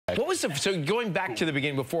What was so going back to the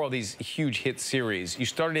beginning, before all these huge hit series, you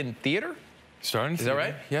started in theater? Starting. Is that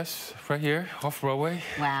right? Yes, right here, off Broadway.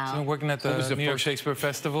 Wow. So working at the New York Shakespeare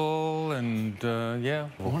Festival, and yeah.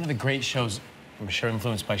 One of the great shows, I'm sure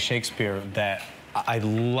influenced by Shakespeare, that I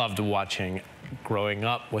loved watching growing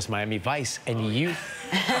up was Miami Vice, and you,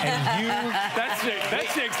 that's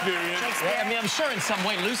Shakespearean. I mean, I'm sure in some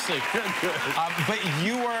way, loosely. But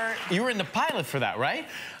you were in the pilot for that, right?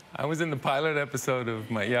 I was in the pilot episode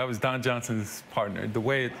of I was Don Johnson's partner. The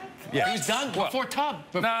way it, He was done before Tubb.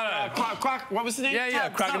 No. What was the name? Yeah,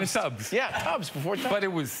 Crockett and Tubbs. Yeah, Tubbs before Tubbs. But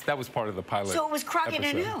that was part of the pilot. So it was Crockett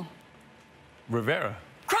and who? Rivera.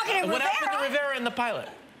 Crockett and what Rivera? happened to Rivera in the pilot?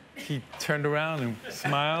 He turned around and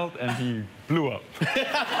smiled, and he blew up.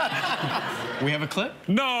 We have a clip?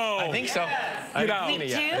 No! I think so. Get out. We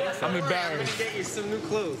do? I'm embarrassed. I'm gonna get you some new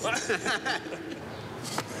clothes.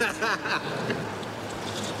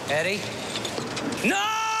 Eddie? No!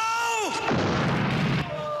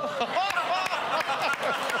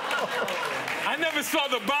 I never saw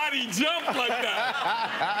the body jump like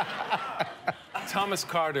that. Thomas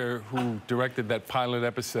Carter, who directed that pilot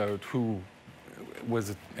episode, who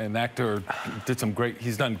was an actor, did some great,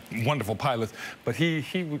 he's done wonderful pilots, but I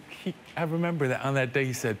remember that on that day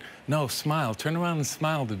he said, no, smile, turn around and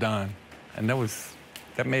smile to Don. And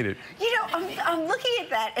that made it. You know, I'm looking at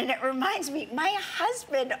that, and it reminds me, my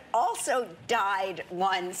husband also died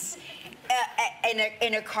once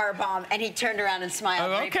in a car bomb, and he turned around and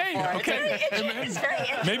smiled right before. Okay. It's very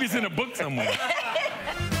interesting. Maybe it's in a book somewhere.